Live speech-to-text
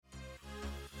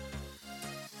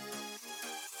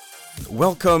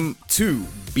welcome to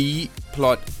B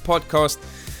Plot Podcast,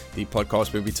 the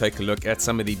podcast where we take a look at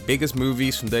some of the biggest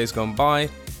movies from days gone by,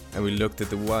 and we looked at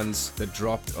the ones that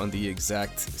dropped on the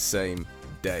exact same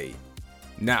day.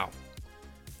 Now,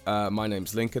 my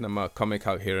name's Lincoln. I'm a comic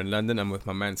out here in London. I'm with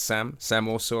my man Sam. Sam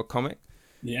also a comic.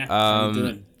 Yeah, how you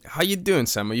doing? How you doing,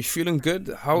 Sam? Are you feeling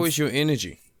good? How is your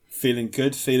energy? Feeling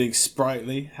good, feeling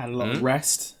sprightly. Had a lot of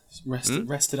rest.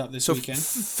 Rested up this weekend.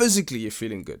 Physically, you're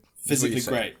feeling good. Physically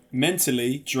great.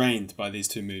 Mentally drained by these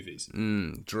two movies.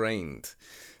 Drained.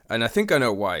 And I think I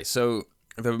know why. So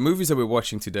the movies that we're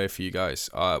watching today for you guys,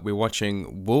 we're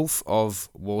watching Wolf of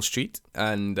Wall Street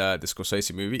and the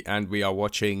Scorsese movie, and we are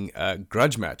watching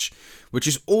Grudge Match, which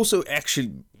is also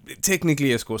actually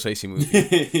technically a Scorsese movie.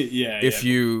 If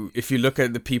you look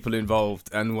at the people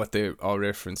involved and what they are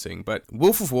referencing. But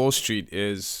Wolf of Wall Street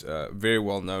is very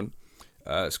well known.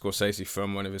 Scorsese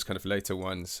from one of his kind of later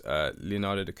ones,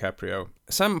 Leonardo DiCaprio.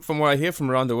 Sam, from what I hear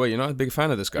from around the way, you're not a big fan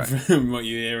of this guy. From what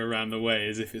you hear around the way,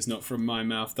 as if it's not from my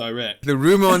mouth direct. The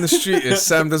rumor on the street is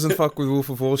Sam doesn't fuck with Wolf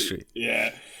of Wall Street.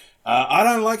 Yeah. I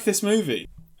don't like this movie.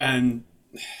 And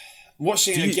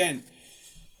watching it again...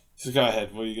 So go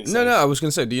ahead, what are you going to say? No, I was going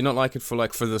to say, do you not like it for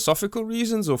like philosophical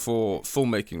reasons or for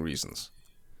filmmaking reasons?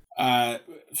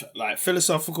 Like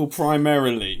philosophical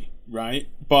primarily, right?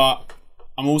 But...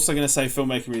 I'm also going to say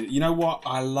filmmaking. You know what?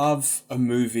 I love a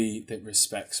movie that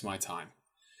respects my time.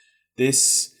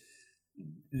 This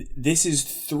is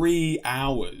 3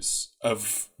 hours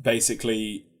of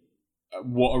basically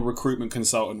what a recruitment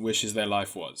consultant wishes their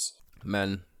life was.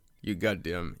 Man,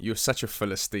 you're such a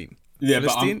Philistine. Yeah,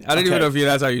 Philistine? I don't even know if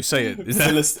that's how you say it.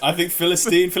 I think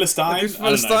Philistine.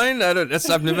 Philistine?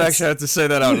 I've never actually had to say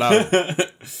that out loud.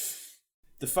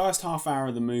 The first half hour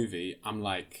of the movie, I'm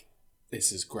like,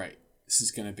 this is great. This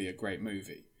is going to be a great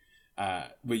movie.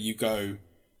 But you go,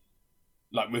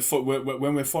 like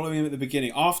when we're following him at the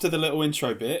beginning, after the little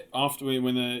intro bit,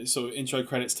 when the sort of intro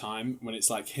credits time, when it's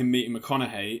like him meeting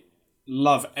McConaughey,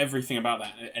 love everything about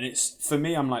that. And it's, for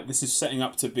me, I'm like, this is setting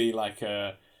up to be like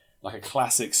a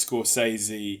classic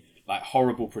Scorsese, like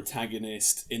horrible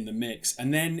protagonist in the mix.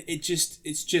 And then it's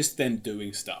just them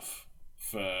doing stuff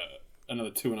for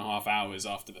another 2.5 hours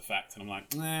after the fact. And I'm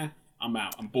like, I'm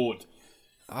out. I'm bored.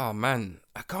 Oh man,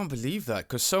 I can't believe that,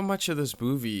 because so much of this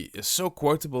movie is so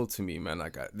quotable to me, man.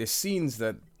 Like there's scenes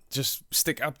that just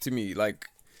stick up to me, like,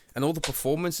 and all the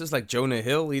performances, like Jonah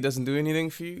Hill, he doesn't do anything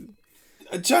for you.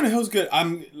 Jonah Hill's good.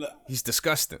 He's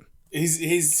disgusting.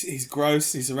 He's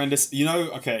gross. He's horrendous. You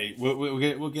know, okay,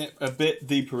 we'll get a bit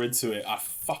deeper into it. I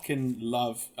fucking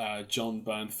love Jon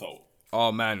Bernthal.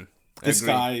 Oh man, this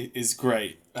guy is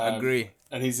great. Agree.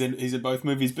 And he's in both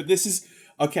movies, but this is.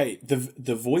 Okay,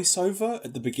 the voiceover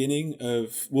at the beginning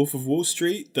of Wolf of Wall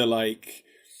Street, they're like...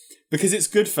 Because it's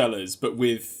Goodfellas, but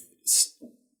with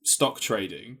stock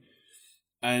trading.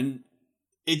 And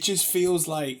it just feels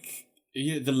like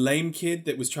the lame kid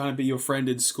that was trying to be your friend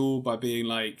in school by being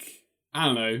like, I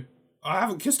don't know, I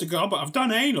haven't kissed a girl, but I've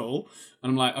done anal.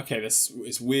 And I'm like, okay,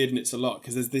 it's weird and it's a lot.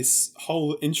 Because there's this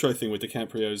whole intro thing with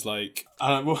DiCaprio's like...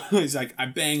 he's like, I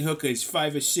bang hookers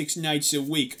 5 or 6 nights a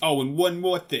week. Oh, and one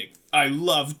more thing. I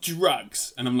love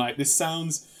drugs. And I'm like, this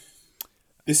sounds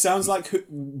like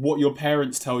what your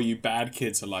parents tell you bad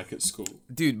kids are like at school.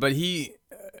 Dude, but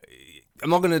I'm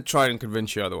not going to try and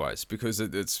convince you otherwise, because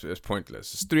it's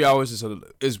pointless. 3 hours is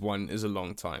a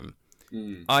long time.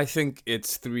 I think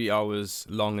it's 3 hours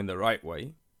long in the right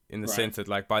way, in the sense that,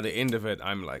 like, by the end of it,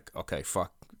 I'm like, okay,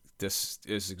 fuck, this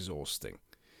is exhausting.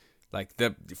 Like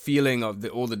the feeling of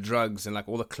all the drugs and like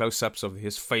all the close-ups of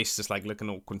his face just like looking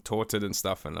all contorted and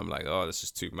stuff, and I'm like, oh, this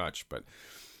is too much. But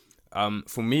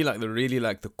for me, like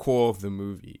the core of the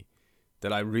movie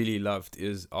that I really loved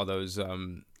are those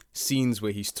scenes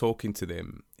where he's talking to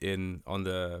them on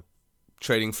the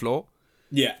trading floor.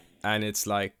 Yeah, and it's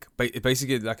like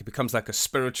basically like it becomes like a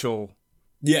spiritual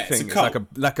thing. It's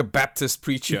like a Baptist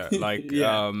preacher, like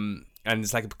and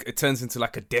it's like it turns into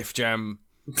like a Def Jam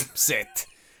set.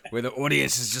 Where the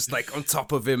audience is just like on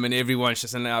top of him and everyone's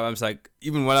just, and now I was like,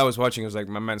 even when I was watching, I was like,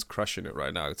 my man's crushing it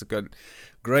right now. It's a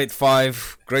great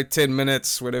 5, great 10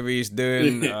 minutes, whatever he's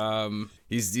doing.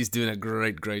 He's doing a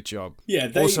great job.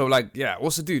 Yeah. Also,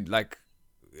 dude, like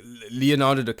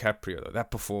Leonardo DiCaprio,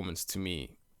 that performance to me,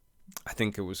 I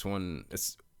think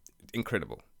it's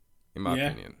incredible in my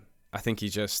opinion. I think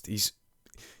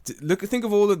think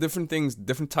of all the different things,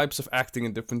 different types of acting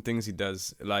and different things he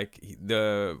does. Like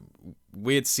the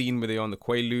weird scene where they're on the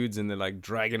Quaaludes and they're like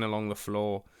dragging along the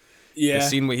floor. Yeah. The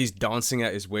scene where he's dancing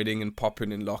at his wedding and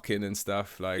popping and locking and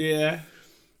stuff. Like, yeah.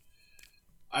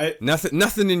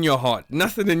 Nothing in your heart.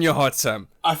 Nothing in your heart, Sam.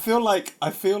 I feel like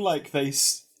they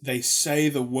they say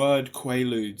the word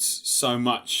Quaaludes so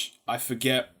much, I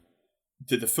forget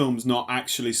that the film's not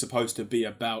actually supposed to be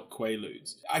about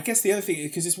Quaaludes. I guess the other thing,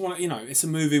 because it's one, it's a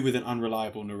movie with an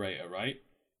unreliable narrator, right?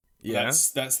 Yeah.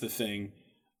 That's the thing.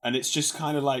 And it's just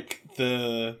kind of like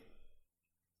the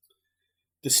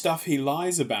stuff he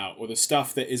lies about, or the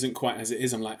stuff that isn't quite as it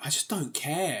is. I'm like, I just don't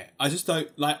care. I just don't,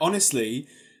 like, honestly,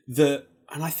 and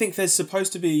I think there's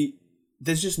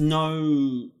just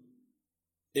no,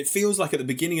 it feels like at the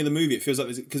beginning of the movie, it feels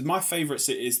like because my favourite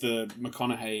is the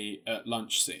McConaughey at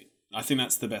lunch scene. I think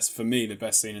that's the best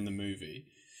scene in the movie.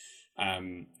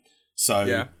 So,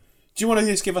 yeah. Do you want to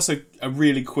just give us a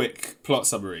really quick plot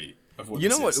summary of what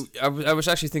this is? I was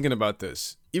actually thinking about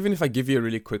this. Even if I give you a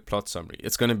really quick plot summary,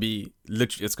 it's gonna be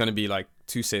like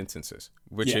 2 sentences,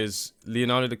 which is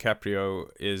Leonardo DiCaprio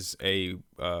is a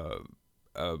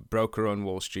broker on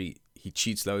Wall Street. He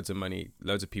cheats loads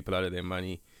of people out of their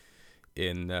money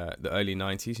in the early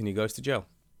 90s, and he goes to jail.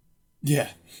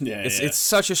 It's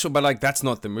such a show, but like that's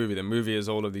not the movie. The movie is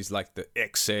all of these like the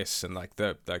excess and like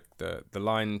the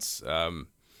lines.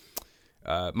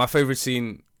 My favorite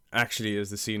scene actually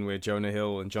is the scene where Jonah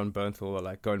Hill and John Bernthal are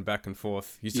like going back and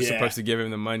forth. He's just supposed to give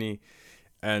him the money,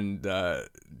 and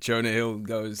Jonah Hill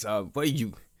goes, "What are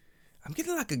you? I'm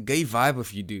getting like a gay vibe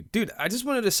of you, dude. I just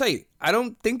wanted to say, I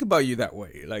don't think about you that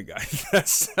way." Like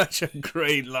that's such a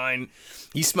great line.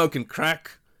 He's smoking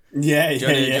crack.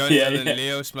 Johnny and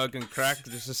Leo smoking crack.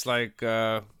 It's just like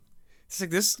it's like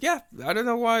this. Yeah, I don't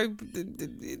know why.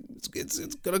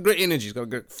 It's got a great energy. It's got a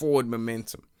great forward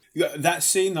momentum. That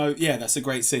scene though, that's a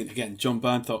great scene. Again, John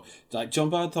Bernthal. Like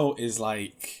John Bernthal is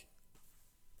like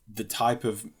the type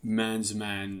of man's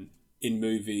man in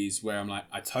movies where I'm like,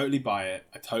 I totally buy it,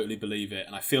 I totally believe it,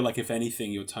 and I feel like if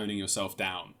anything, you're toning yourself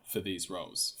down for these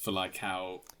roles, for like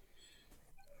how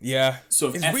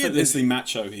sort of effortlessly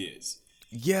macho he is.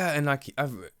 Yeah, and like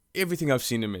everything I've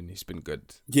seen him in, he's been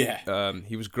good. Yeah.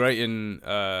 He was great in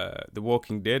The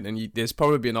Walking Dead, and there's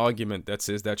probably an argument that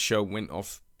says that show went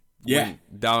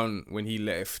down when he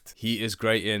left. He is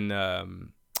great in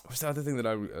what's the other thing that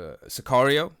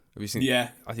Sicario? Have you seen? Yeah.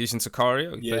 Have you seen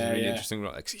Sicario? He plays a really interesting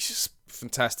role. Like, he's just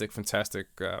fantastic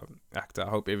actor. I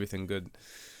hope everything good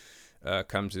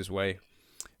comes his way.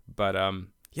 But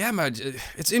yeah, man,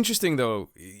 it's interesting though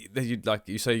that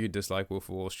you say you dislike Wolf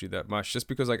of Wall Street that much, just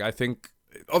because like I think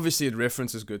obviously it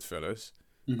references Goodfellas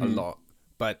a lot,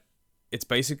 but it's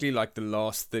basically like the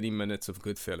last 30 minutes of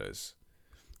Goodfellas,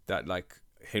 that like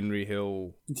Henry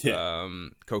Hill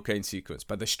cocaine sequence,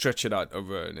 but they stretch it out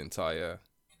over an entire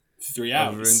 3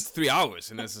 hours. 3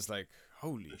 hours, and it's just like,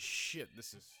 holy shit,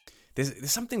 this is.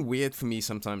 There's something weird for me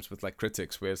sometimes with like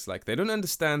critics where it's like they don't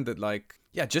understand that like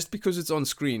just because it's on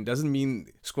screen doesn't mean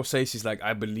Scorsese's like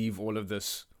I believe all of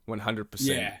this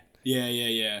 100%.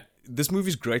 Yeah. This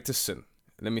movie's greatest sin.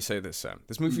 Let me say this, Sam.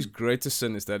 This movie's greatest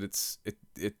sin is that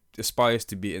it aspires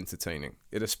to be entertaining.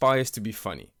 It aspires to be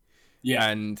funny. Yeah.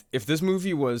 And if this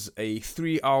movie was a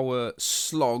 3-hour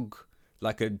slog,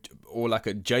 like a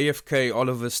JFK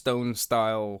Oliver Stone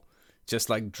style, just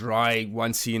like dry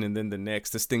one scene and then the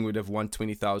next, this thing would have won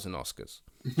 20,000 Oscars.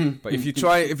 But if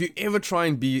you ever try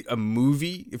and be a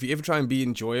movie, if you ever try and be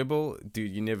enjoyable,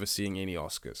 dude, you're never seeing any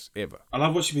Oscars ever. I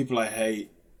love watching people I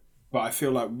hate, but I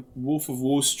feel like Wolf of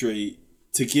Wall Street,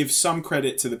 to give some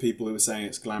credit to the people who are saying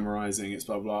it's glamorizing, it's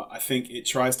blah blah, I think it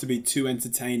tries to be too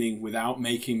entertaining without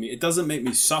making me. It doesn't make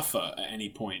me suffer at any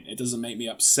point. It doesn't make me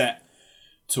upset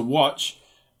to watch.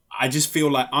 I just feel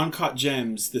like Uncut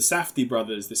Gems, the Safdie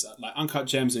brothers, like Uncut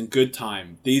Gems and Good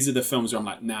Time, these are the films where I'm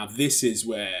like, now this is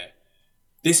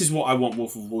what I want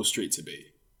Wolf of Wall Street to be.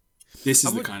 This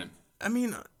is the kind of... I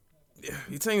mean,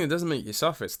 you're saying it doesn't make you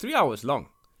suffer. It's 3 hours long.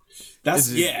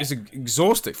 It's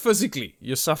exhausting. Physically,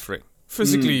 you're suffering.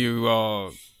 Physically,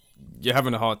 you're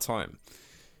having a hard time.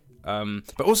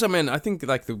 But also, man, I think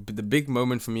like the big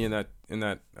moment for me in that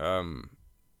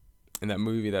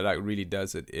movie that like really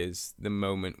does it is the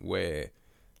moment where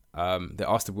they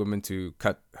asked the woman to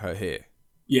cut her hair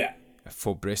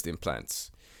for breast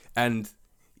implants, and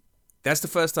that's the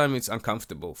first time it's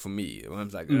uncomfortable for me when I'm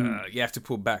like you have to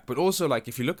pull back. But also like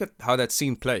if you look at how that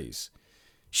scene plays,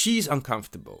 she's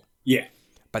uncomfortable,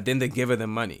 but then they give her the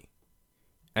money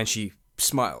and she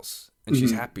smiles and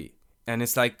she's happy, and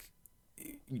it's like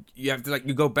you have to like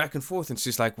you go back and forth, and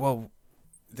she's like, well,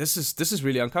 this is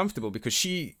really uncomfortable because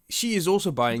she is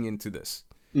also buying into this.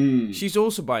 She's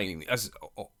also buying, as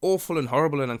awful and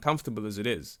horrible and uncomfortable as it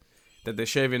is that they're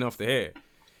shaving off the hair.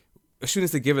 As soon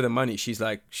as they give her the money, she's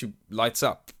like, she lights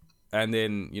up, and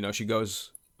then she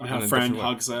goes. And her friend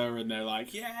hugs her, and they're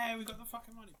like, "Yeah, we got the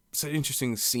fucking money." It's an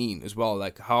interesting scene as well,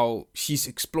 like how she's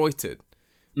exploited,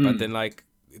 but then like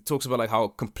it talks about like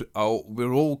how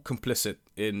we're all complicit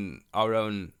in our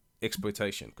own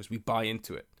exploitation because we buy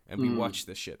into it and we watch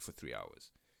this shit for 3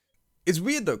 hours. It's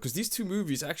weird though because these two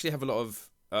movies actually have a lot of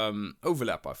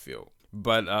overlap, I feel.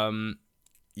 But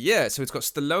yeah, so it's got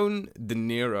Stallone, De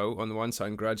Niro on the one side,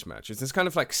 and Grudge Match. It's kind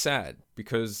of like sad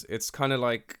because it's kind of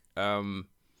like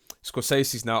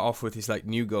Scorsese's now off with his like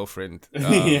new girlfriend,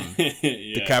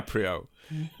 DiCaprio,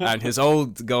 and his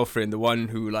old girlfriend, the one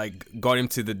who like got him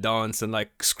to the dance and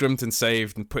like scrimped and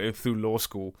saved and put him through law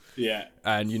school. Yeah,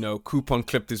 and coupon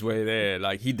clipped his way there.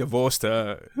 Like he divorced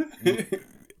her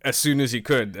as soon as he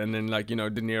could, and then like De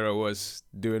Niro was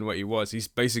doing what he was. He's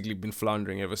basically been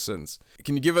floundering ever since.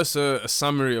 Can you give us a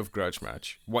summary of Grudge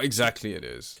Match? What exactly it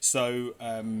is? So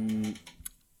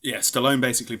Stallone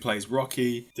basically plays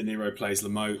Rocky. De Niro plays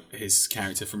LaMotte, his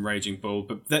character from Raging Bull.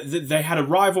 But they had a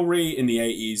rivalry in the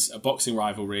 80s, a boxing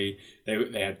rivalry.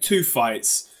 They had two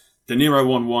fights. De Niro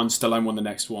won one, Stallone won the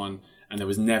next one, and there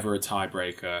was never a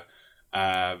tiebreaker.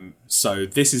 So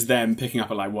this is them picking up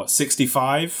at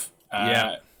 65?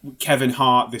 Kevin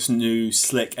Hart, this new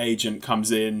slick agent,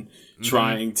 comes in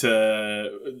trying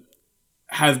to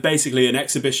have basically an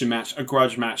exhibition match, a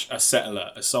grudge match, a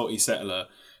salty settler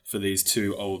for these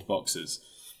two old boxers.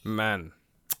 Man,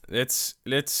 let's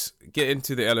get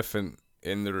into the elephant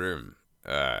in the room,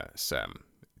 Sam.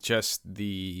 Just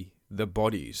the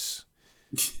bodies.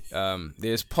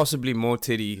 There's possibly more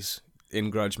titties in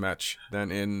Grudge Match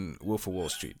than in Wolf of Wall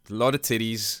Street. A lot of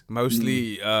titties,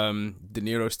 mostly De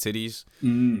Niro's titties.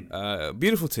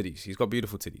 Beautiful titties. He's got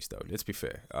beautiful titties, though. Let's be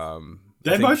fair.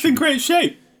 They're both in great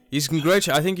shape. He's in great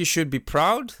shape. I think you should be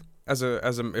proud as a.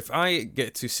 If I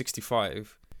get to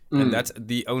 65 and that's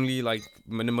the only like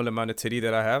minimal amount of titty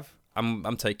that I have,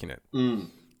 I'm taking it.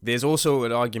 There's also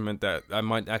an argument that I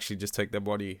might actually just take their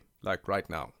body like right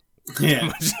now.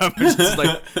 Yeah,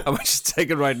 I might just take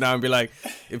it right now and be like,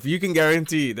 if you can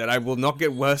guarantee that I will not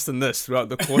get worse than this throughout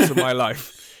the course of my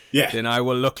life, then I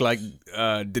will look like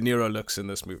De Niro looks in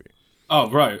this movie. Oh,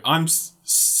 bro, I'm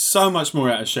so much more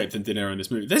out of shape than De Niro in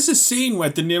this movie. There's a scene where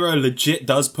De Niro legit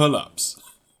does pull-ups.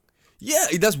 Yeah,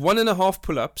 he does 1.5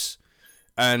 pull-ups,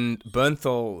 and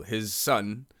Bernthal, his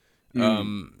son,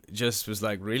 just was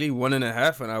like, really,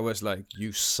 1.5? And I was like,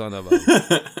 you son of a...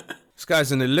 This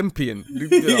guy's an Olympian.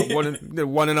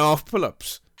 1.5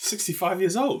 pull-ups. 65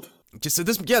 years old. Just so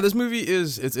this movie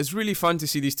it's really fun to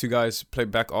see these two guys play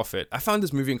back off it. I found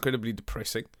this movie incredibly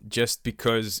depressing, just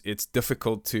because it's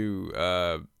difficult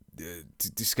to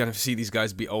just kind of see these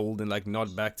guys be old and like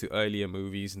nod back to earlier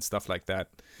movies and stuff like that.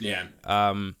 Yeah.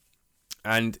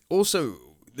 And also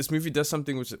this movie does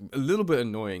something which is a little bit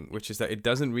annoying, which is that it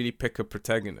doesn't really pick a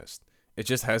protagonist. It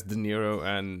just has De Niro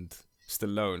and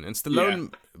Stallone, and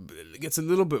Stallone gets a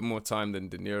little bit more time than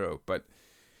De Niro, but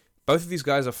both of these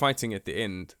guys are fighting at the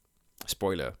end.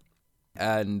 Spoiler.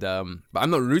 And but I'm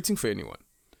not rooting for anyone.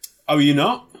 Oh, you're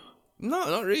not? No,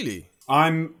 not really.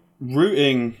 I'm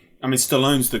rooting. I mean,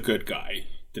 Stallone's the good guy.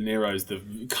 De Niro's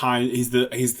the kind. He's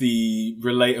the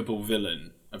relatable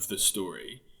villain of the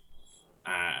story.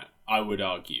 I would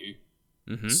argue.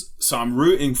 Mm-hmm. So I'm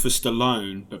rooting for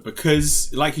Stallone, but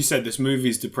because, like you said, this movie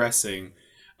is depressing.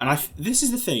 And this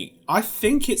is the thing. I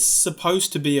think it's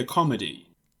supposed to be a comedy.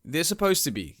 They're supposed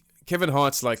to be. Kevin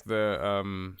Hart's like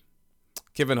the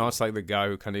guy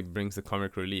who kind of brings the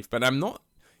comic relief. But I'm not.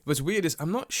 What's weird is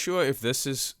I'm not sure if this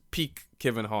is peak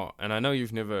Kevin Hart. And I know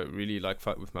you've never really like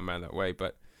fought with my man that way,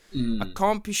 but I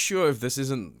can't be sure if this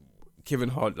isn't Kevin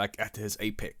Hart like at his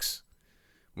apex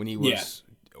when he was,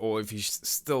 or if he's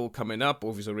still coming up,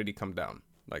 or if he's already come down.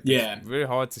 Like, it's very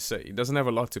hard to say. He doesn't have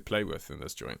a lot to play with in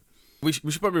this joint. We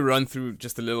should probably run through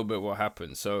just a little bit what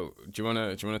happened. So do you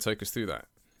wanna take us through that?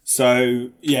 So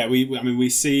we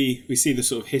see the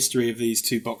sort of history of these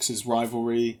two boxers'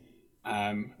 rivalry.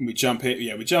 We jump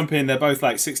in. They're both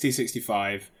like 60,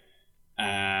 65.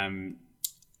 Kevin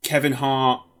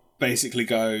Hart basically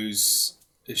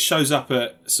shows up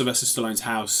at Sylvester Stallone's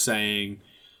house saying,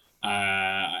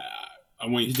 "I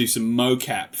want you to do some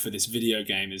mocap for this video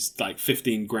game. There's like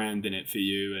 15 grand in it for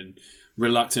you." And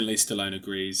reluctantly, Stallone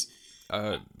agrees.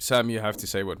 Sam, you have to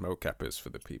say what mocap is for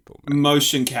the people. Man.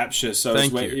 Motion capture. So it's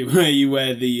where you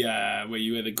wear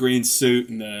the green suit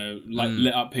and the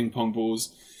lit up ping pong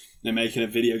balls. They're making a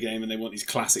video game and they want these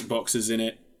classic boxers in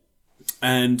it.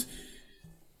 And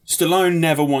Stallone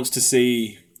never wants to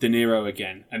see De Niro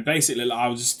again. And basically,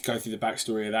 I'll just go through the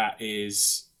backstory of that.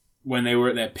 Is when they were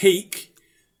at their peak,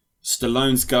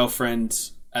 Stallone's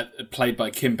girlfriend, played by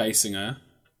Kim Basinger.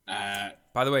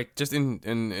 By the way, just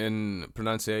in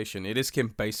pronunciation, it is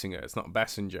Kim Basinger. It's not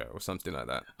Basinger or something like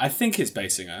that. I think it's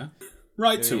Basinger.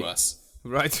 Write to us.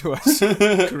 Write to us.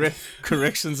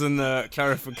 Corrections and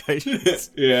clarifications.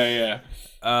 Yeah.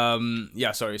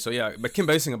 Yeah, sorry. So yeah, but Kim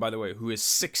Basinger, by the way, who is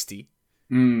 60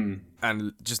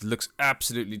 and just looks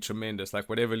absolutely tremendous. Like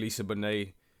whatever Lisa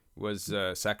Bonet was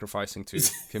sacrificing to,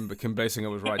 Kim Basinger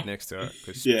was right next to her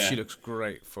because she looks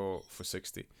great for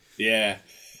 60. Yeah.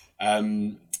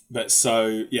 But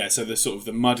so the sort of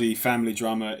the muddy family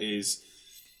drama is,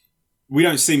 we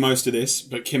don't see most of this,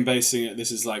 but Kim Basinger,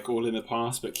 this is like all in the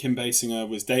past, but Kim Basinger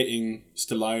was dating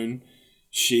Stallone.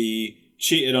 She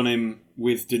cheated on him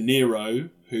with De Niro,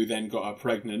 who then got her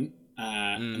pregnant,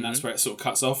 and that's where it sort of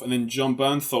cuts off. And then John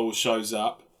Bernthal shows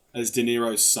up as De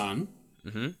Niro's son,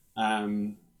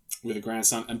 with a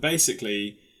grandson. And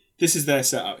basically, this is their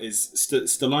setup, is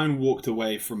Stallone walked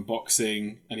away from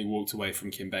boxing, and he walked away from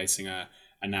Kim Basinger,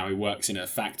 and now he works in a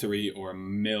factory or a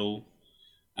mill.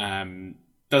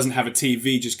 Doesn't have a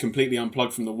TV, just completely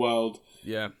unplugged from the world.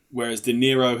 Yeah. Whereas De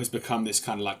Niro has become this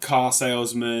kind of like car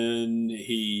salesman.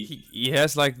 He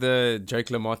has like the Jake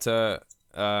LaMotta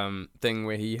thing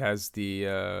where he has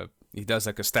the he does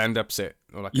like a stand-up set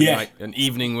or like an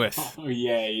evening with. Oh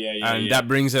yeah. And that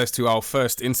brings us to our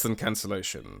first instant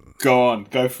cancellation. Go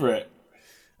for it.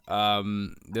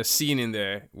 The scene in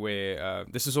there where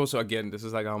this is also, again, this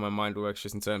is like how my mind works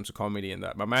just in terms of comedy and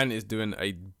that. My man is doing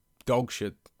a dog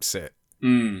shit set.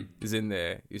 Is in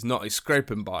there. He's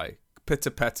scraping by,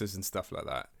 pitter patters and stuff like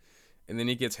that. And then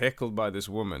he gets heckled by this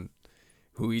woman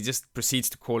who he just proceeds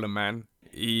to call a man.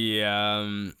 He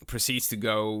proceeds to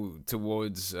go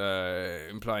towards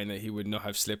implying that he would not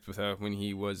have slept with her when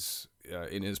he was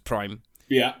in his prime.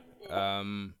 Yeah.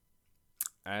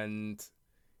 And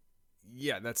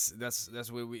yeah,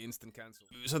 that's where we instant cancel.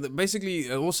 So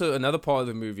basically, also another part of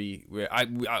the movie where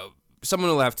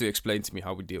someone will have to explain to me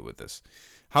how we deal with this.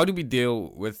 How do we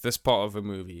deal with this part of a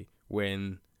movie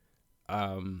when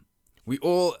we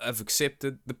all have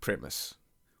accepted the premise?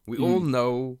 We all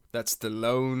know that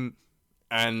Stallone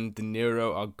and De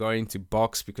Niro are going to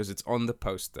box because it's on the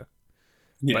poster.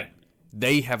 Yeah. But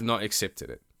they have not accepted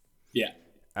it. Yeah.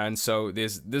 And so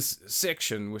there's this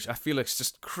section which I feel like is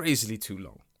just crazily too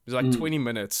long. There's like 20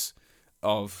 minutes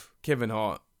of Kevin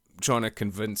Hart trying to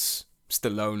convince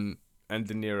Stallone and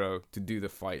De Niro to do the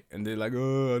fight, and they're like,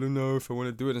 "Oh, I don't know if I want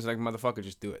to do it." And it's like, "Motherfucker,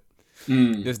 just do it.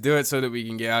 Just do it so that we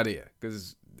can get out of here."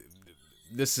 Because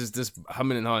this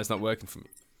humming and high is not working for me.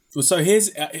 Well, so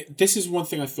this is one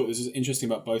thing I thought this was interesting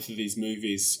about both of these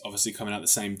movies. Obviously, coming out the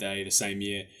same day, the same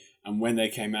year, and when they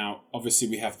came out, obviously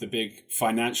we have the big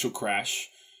financial crash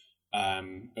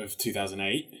of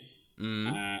 2008,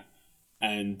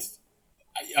 and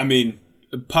I mean,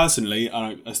 personally,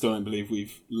 I still don't believe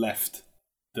we've left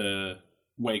the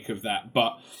wake of that.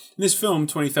 But in this film,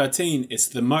 2013, it's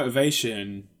the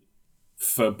motivation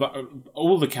for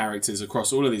all the characters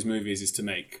across all of these movies is to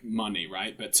make money,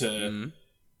 right? But to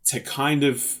kind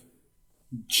of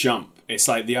jump, it's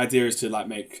like the idea is to like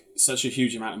make such a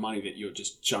huge amount of money that you're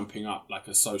just jumping up like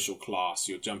a social class.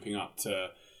 You're jumping up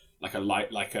to like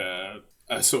a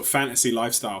sort of fantasy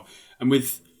lifestyle. And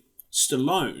with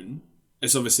Stallone,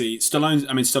 it's obviously Stallone.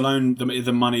 I mean, Stallone.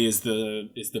 The money is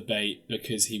the bait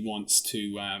because he wants to.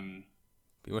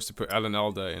 He wants to put Alan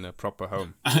Alda in a proper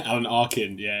home. Alan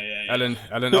Arkin, yeah. Alan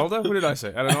Alda? What did I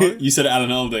say? Alan Alda? You said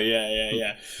Alan Alda,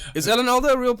 yeah. Is Alan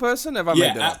Alda a real person? Have I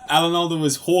made that up? Alan Alda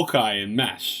was Hawkeye in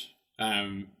MASH.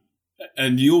 And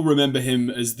you'll remember him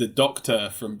as the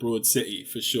doctor from Broad City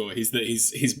for sure. He's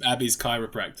Abby's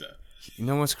chiropractor. You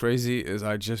know what's crazy is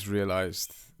I just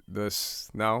realized this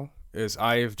now. Is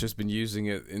I've just been using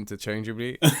it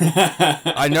interchangeably.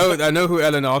 I know who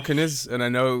Alan Arkin is, and I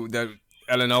know that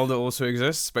Alan Alda also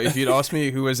exists. But if you'd asked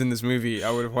me who was in this movie, I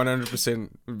would have 100%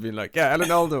 been like, yeah, Alan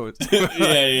Alda was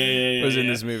in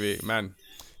this movie. Man,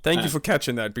 thank you for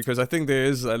catching that, because I think there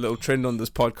is a little trend on this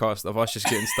podcast of us just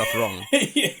getting stuff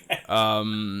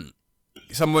wrong.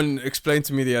 Someone explained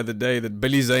to me the other day that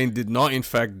Billy Zane did not, in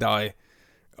fact, die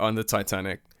on the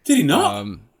Titanic. Did he not?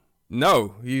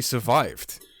 No, he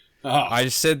survived. Oh. I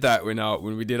said that when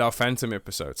we did our Phantom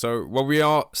episode. So what we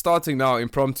are starting now,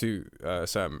 impromptu,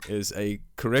 Sam, is a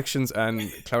corrections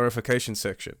and clarification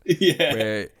section. Yeah.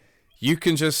 Where you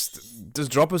can just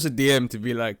drop us a DM to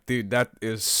be like, dude, that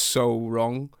is so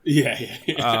wrong. Yeah.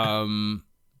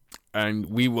 And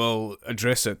we will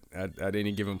address it at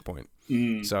any given point.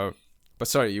 So, but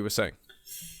sorry, you were saying.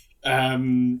 Yeah,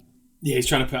 he's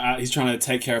trying to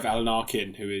take care of Alan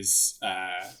Arkin, who is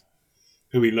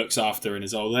who he looks after in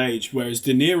his old age. Whereas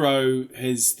De Niro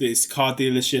has this car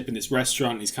dealership and this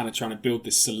restaurant. And he's kind of trying to build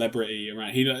this celebrity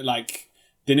around.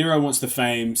 De Niro wants the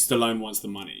fame, Stallone wants the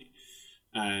money.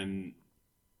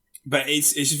 But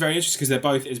it's just very interesting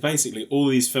because it's basically all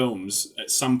these films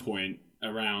at some point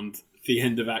around the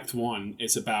end of Act 1,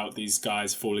 it's about these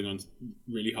guys falling on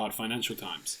really hard financial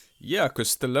times. Yeah,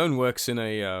 because Stallone works in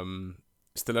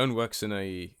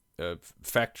a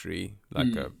factory,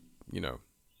 like a, you know,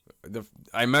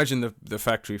 I imagine the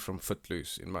factory from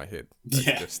Footloose in my head. Like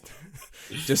Yeah.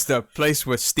 just a place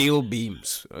with steel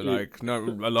beams, like not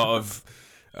a lot of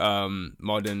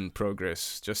modern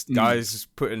progress. Just guys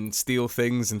putting steel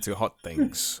things into hot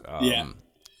things. Yeah.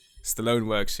 Stallone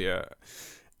works here,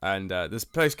 and this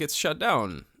place gets shut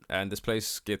down, and this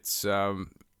place gets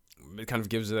it kind of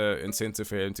gives an incentive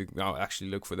for him to now actually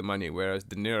look for the money, whereas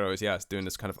De Niro is doing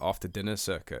this kind of after dinner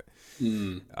circuit,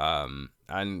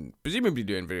 and presumably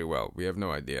doing very well. We have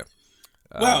no idea.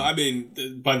 Well, I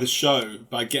mean, by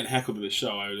getting heckled at the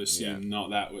show, I would assume not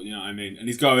that. You know what I mean? And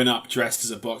he's going up dressed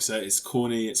as a boxer. It's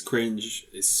corny. It's cringe.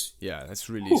 It's that's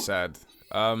really sad.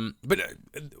 But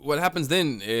what happens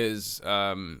then is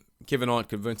Kevin Hart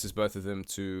convinces both of them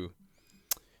to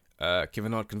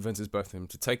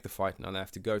take the fight, and they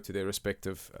have to go to their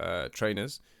respective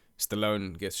trainers.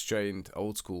 Stallone gets trained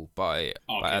old school by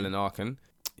Alan Arkin.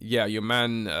 Yeah, your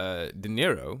man De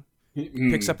Niro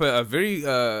picks up a very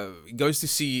goes to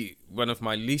see one of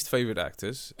my least favorite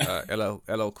actors,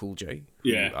 LL Cool J,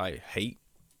 who I hate.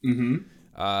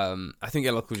 I think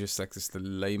LL Cool J is like the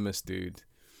lamest dude.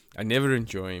 I never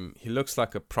enjoy him. He looks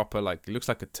like a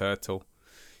turtle.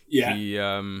 Yeah.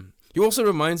 He also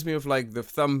reminds me of like the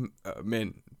thumb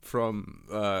men from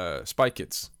Spy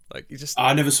Kids. Like he just.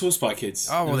 I never saw Spy Kids.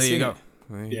 Oh well, there you go.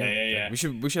 Yeah. We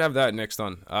should have that next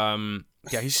on.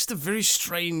 He's just a very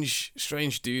strange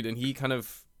dude, and he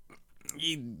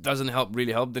doesn't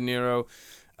really help De Niro.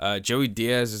 Joey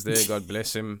Diaz is there, God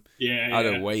bless him. Out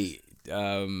of weight,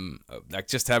 like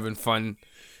just having fun.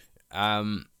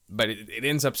 But it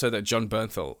ends up so that John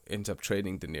Bernthal ends up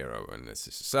trading De Niro, and it's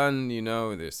his son. You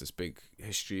know, there's this big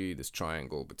history, this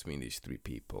triangle between these three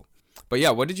people. But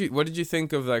yeah, what did you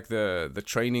think of like the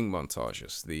training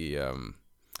montages?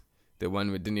 The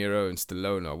one with De Niro and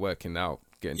Stallone are working out,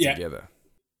 getting together.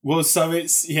 Well, so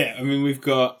it's I mean, we've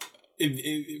got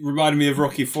it reminded me of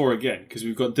Rocky IV again, because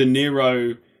we've got De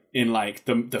Niro in like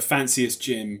the fanciest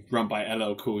gym run by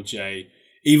LL Cool J.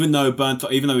 Even though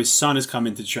his son has come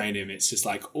in to train him, it's just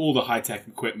like all the high-tech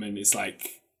equipment is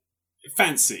like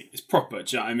fancy. It's proper,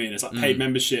 do you know what I mean? It's like paid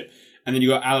membership. And then you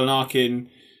got Alan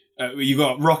Arkin, you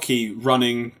got Rocky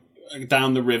running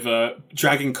down the river,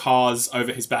 dragging cars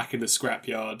over his back in the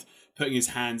scrapyard, putting his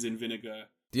hands in vinegar.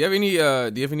 Do you have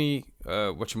any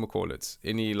whatchamacallit,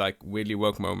 any like weirdly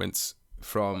woke moments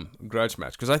from Grudge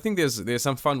Match? Because I think there's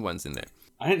some fun ones in there.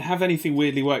 I didn't have anything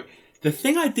weirdly woke. The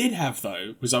thing I did have,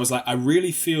 though, was I was like, I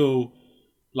really feel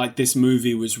like this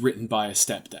movie was written by a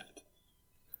stepdad.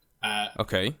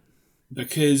 Okay.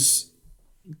 Because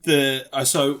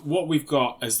so what we've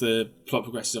got as the plot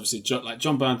progresses, obviously,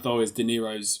 John Bernthal is De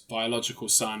Niro's biological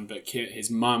son, but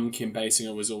his mum, Kim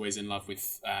Basinger, was always in love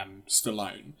with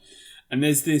Stallone. And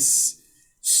there's this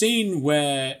scene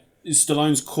where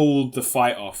Stallone's called the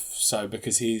fight off, so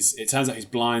because it turns out he's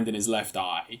blind in his left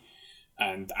eye.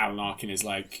 And Alan Arkin is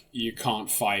like, you can't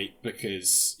fight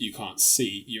because you can't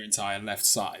see your entire left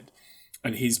side.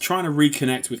 And he's trying to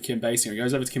reconnect with Kim Basinger. He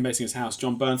goes over to Kim Basinger's house.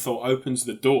 John Bernthal opens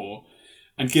the door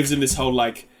and gives him this whole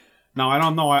like, no, I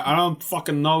don't know. I don't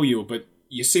fucking know you, but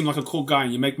you seem like a cool guy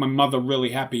and you make my mother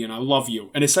really happy and I love you.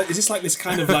 And it's just like this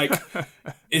kind of like,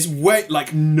 it's way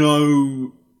like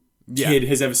no kid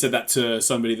has ever said that to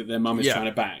somebody that their mum is trying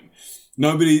to bang.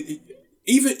 Nobody...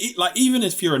 Even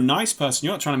if you're a nice person,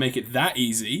 you're not trying to make it that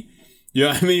easy. You know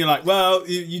what I mean? You're like, well,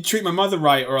 you treat my mother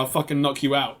right, or I'll fucking knock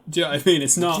you out. Do you know what I mean?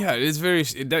 It's not. Yeah,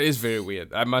 that is very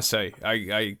weird. I must say,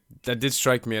 that did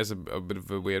strike me as a bit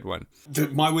of a weird one.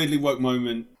 My weirdly woke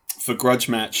moment for Grudge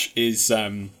Match is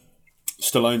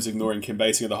Stallone's ignoring Kim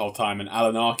Basinger the whole time, and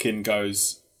Alan Arkin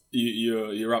goes,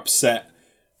 "You're upset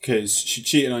because she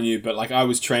cheated on you, but like I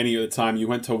was training you at the time. You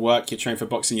went to work, you trained for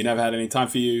boxing, you never had any time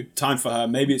for her.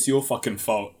 Maybe it's your fucking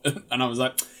fault." And I was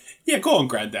like, yeah, go on,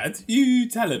 Granddad. You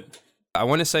tell him. I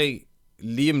want to say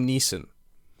Liam Neeson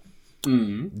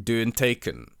doing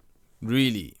Taken.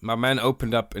 Really, my man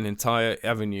opened up an entire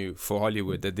avenue for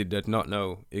Hollywood that they did not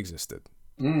know existed.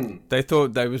 They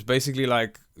thought that was basically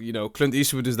like, you know, Clint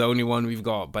Eastwood is the only one we've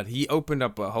got, but he opened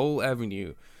up a whole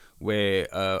avenue where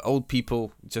old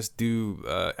people just do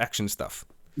action stuff.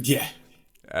 Yeah.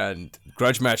 And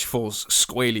Grudge Match falls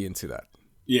squarely into that.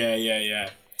 Yeah.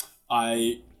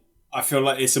 I feel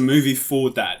like it's a movie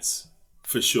for dads,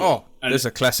 for sure. Oh, and it's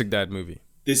a classic dad movie.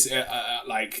 This,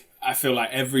 I feel like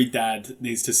every dad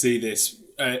needs to see this.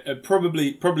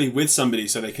 probably with somebody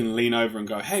so they can lean over and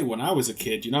go, hey, when I was a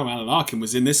kid, Alan Arkin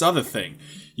was in this other thing.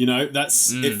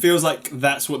 It feels like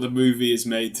that's what the movie is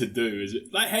made to do. Is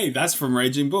it like, hey, that's from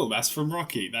Raging Bull, that's from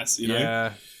Rocky, that's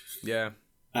Yeah.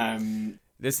 Um,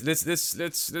 Let's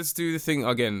do the thing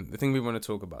again. The thing we want to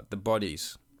talk about, the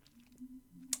bodies.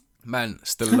 Man,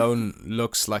 Stallone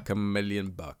looks like $1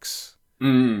 million.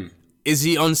 Is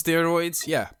he on steroids?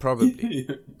 Yeah, probably.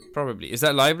 Probably. Is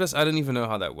that libelous? I don't even know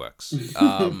how that works.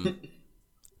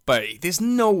 But there's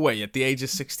no way at the age of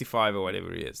 65 or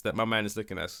whatever he is that my man is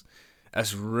looking as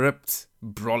ripped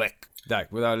brolic,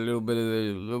 like without a little bit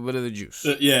of the juice.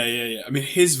 Yeah. I mean,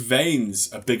 his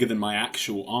veins are bigger than my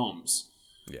actual arms.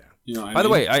 Yeah. By the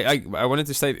way, I wanted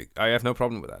to say I have no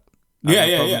problem with that. I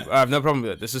have no problem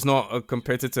with it. This is not a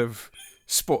competitive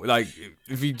sport. Like,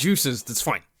 if he juices, that's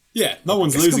fine. Yeah, no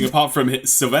one's losing apart from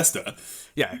Sylvester.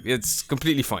 Yeah, it's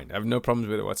completely fine. I have no problems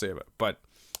with it whatsoever. But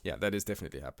yeah, that is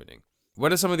definitely happening.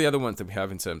 What are some of the other ones that we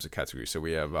have in terms of categories? So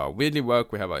we have our Weirdly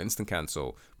Work, we have our Instant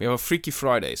Cancel, we have our Freaky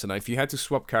Friday. So now if you had to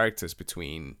swap characters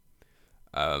between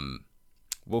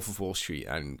Wolf of Wall Street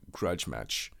and Grudge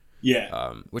Match,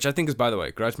 which I think is, by the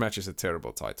way, Grudge Match is a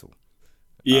terrible title.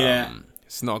 Yeah.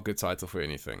 It's not a good title for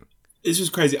anything. It's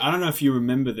just crazy. I don't know if you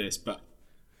remember this, but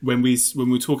when we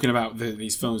were talking about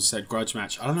these films, said Grudge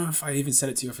Match. I don't know if I even said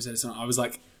it to you, if I said it to someone. I was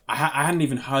like, I hadn't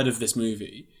even heard of this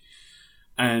movie,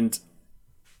 and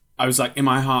I was like, in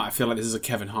my heart, I feel like this is a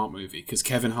Kevin Hart movie, because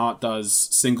Kevin Hart does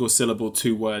single syllable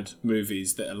 2-word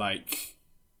movies that are like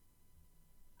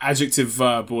adjective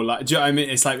verb or like. Do you know what I mean?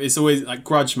 It's like, it's always like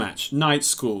Grudge Match, Night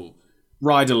School,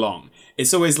 Ride Along.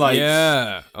 It's always like,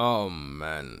 yeah. Oh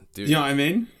man, dude. You know what I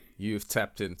mean? You've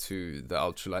tapped into the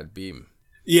ultralight beam.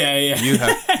 Yeah.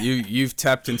 You've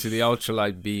tapped into the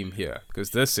ultralight beam here,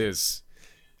 because this is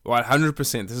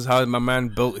 100%. This is how my man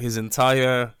built his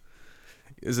entire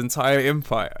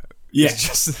empire. Yeah. It's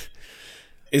just.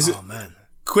 Oh man.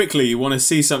 Quickly, you want to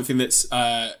see something that's.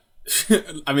 I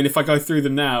mean, if I go through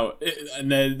them now, and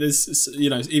there's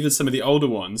even some of the older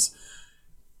ones.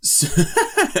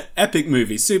 Epic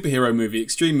movie, superhero movie,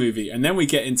 extreme movie, and then we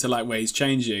get into like where he's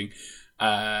changing,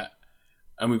 and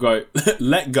we go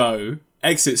Let Go,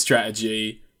 Exit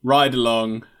Strategy, Ride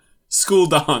Along, School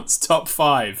Dance, Top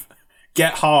 5,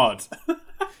 Get Hard,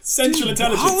 Central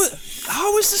Intelligence.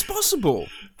 How is this possible?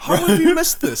 How have you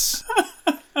missed this?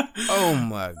 Oh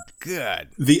my god.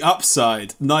 The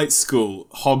Upside, Night School,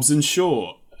 Hobbs and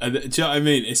Shaw. And, do you know what I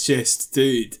mean? It's just,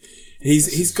 dude.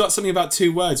 He's got something about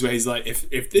 2 words where he's like,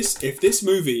 if this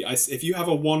movie, if you have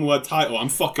a 1-word title, I'm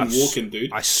fucking walking,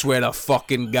 dude. I swear to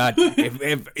fucking God,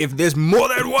 if there's more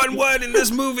than 1 word in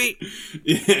this movie,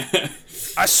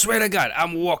 I swear to God,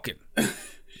 I'm walking.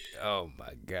 Oh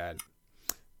my God.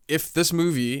 If this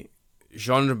movie,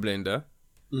 genre blender,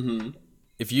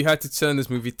 if you had to turn this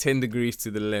movie 10 degrees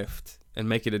to the left and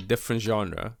make it a different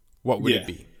genre, what would it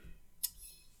be?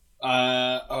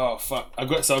 Fuck. I've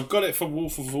got it for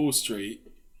Wolf of Wall Street.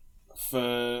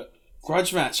 For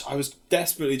Grudge Match, I was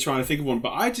desperately trying to think of one,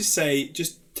 but I just say,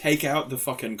 just take out the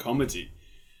fucking comedy.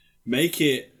 Make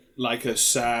it like a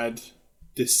sad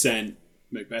descent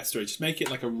Macbeth story. Just make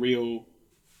it like a real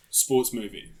sports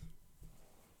movie.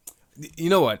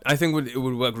 You know what? I think it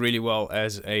would work really well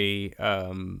as a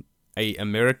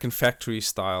American Factory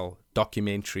style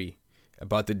documentary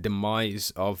about the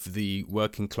demise of the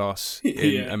working class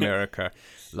in America.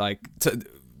 Like,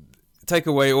 take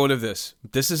away all of this.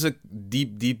 This is a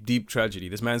deep, deep, deep tragedy.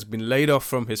 This man's been laid off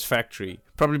from his factory,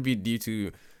 probably due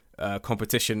to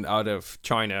competition out of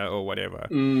China or whatever.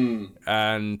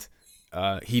 And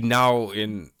he now,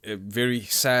 in a very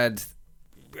sad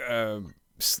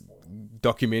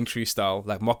documentary style,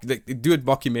 like do it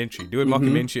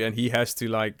mockumentary, and he has to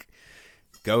like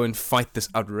go and fight this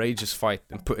outrageous fight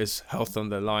and put his health on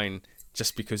the line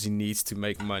just because he needs to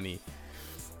make money.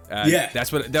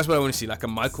 That's what I want to see, like a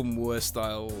Michael Moore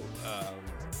style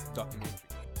documentary.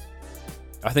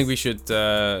 I think we should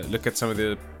look at some of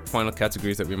the final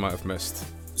categories that we might have missed.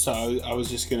 So I was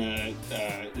just gonna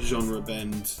genre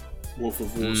bend Wolf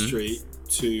of Wall Street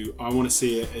to, I want to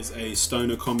see it as a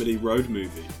stoner comedy road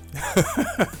movie.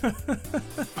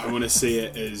 I want to see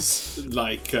it as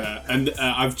like, and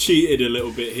I've cheated a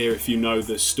little bit here. If you know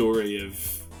the story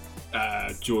of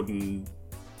Jordan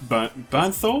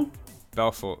Belfort.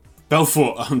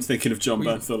 I'm thinking of John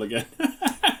Bernthal again.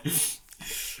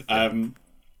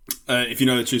 If you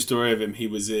know the true story of him, he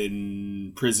was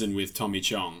in prison with Tommy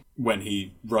Chong when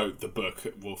he wrote the book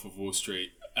Wolf of Wall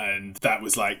Street. And that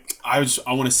was like, I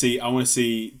want to see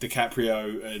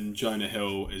DiCaprio and Jonah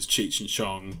Hill as Cheech and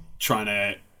Chong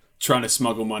trying to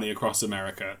smuggle money across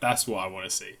America. That's what I want to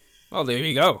see. Well, there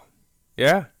you go.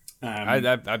 Yeah.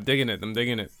 I'm digging it. I'm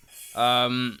digging it.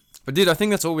 But dude, I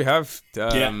think that's all we have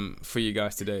for you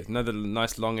guys today. Another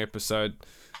nice long episode.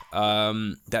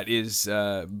 That is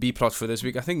B-plot for this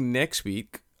week. I think next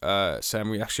week, Sam,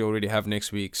 we actually already have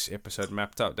next week's episode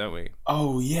mapped out, don't we?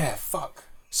 Oh yeah, fuck.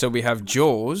 So we have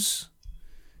Jaws.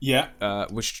 Yeah.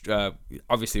 Which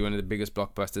obviously one of the biggest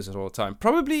blockbusters of all time.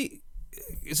 Probably,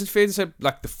 is it fair to say,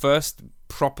 like the first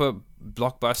proper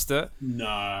blockbuster?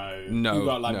 No. You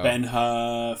got like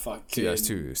Ben-Hur, fucking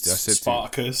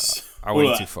Spartacus. I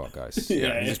went too far, guys.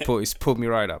 He pulled me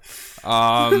right up.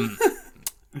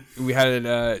 We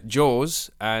had Jaws,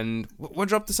 and what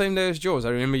dropped the same day as Jaws? I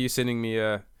remember you sending me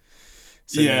a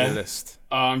list.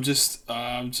 I'm just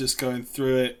going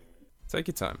through it. Take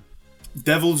your time.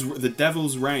 The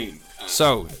Devil's Reign.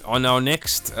 So on our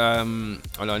next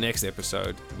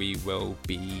episode, we will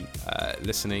be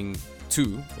listening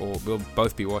to, or we'll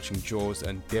both be watching Jaws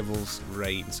and Devil's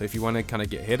Reign. So if you want to kind of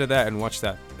get ahead of that and watch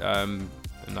that, and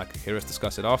like hear us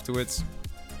discuss it afterwards,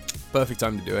 perfect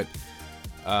time to do it.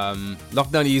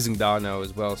 Lockdown easing down now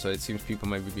as well, so it seems people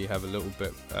maybe have a little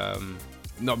bit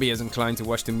not be as inclined to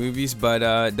watch the movies, but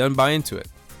don't buy into it.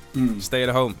 Stay at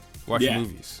home, watch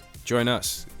movies, join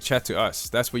us, chat to us.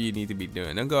 That's what you need to be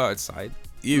doing. Don't go outside.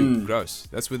 Gross.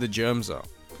 That's where the germs are.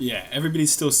 Yeah,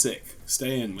 everybody's still sick.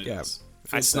 Stay in with us.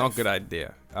 That's not a good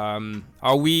idea.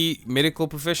 Are we medical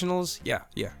professionals? Yeah,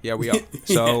 we are.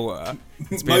 So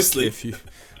it's mostly.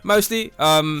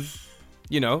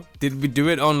 Did we do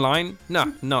it online?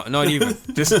 No, not even.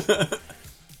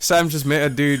 Sam just met a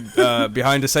dude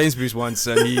behind the Sainsbury's once,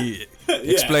 and he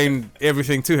explained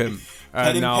everything to him.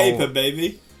 Pen and paper,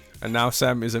 baby. And now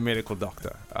Sam is a medical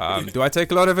doctor. Do I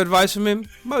take a lot of advice from him?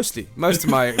 Mostly. Most of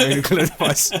my medical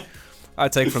advice I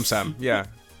take from Sam. Yeah.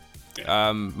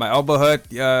 My elbow hurt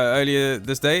earlier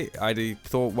this day. I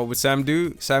thought, what would Sam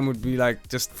do? Sam would be like,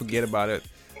 just forget about it.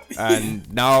 And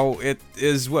now it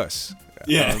is worse.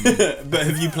 Yeah, but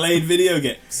have you played video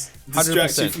games?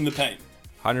 Distract 100%. You from the pain.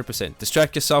 100%.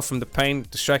 Distract yourself from the pain.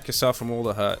 Distract yourself from all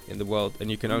the hurt in the world, and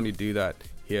you can only do that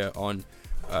here on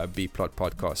B-Plot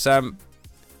Podcast. Sam,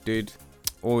 dude,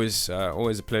 always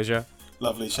a pleasure.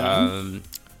 Lovely, Shannon.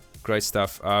 Great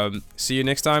stuff. See you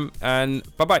next time, and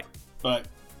bye-bye. Bye.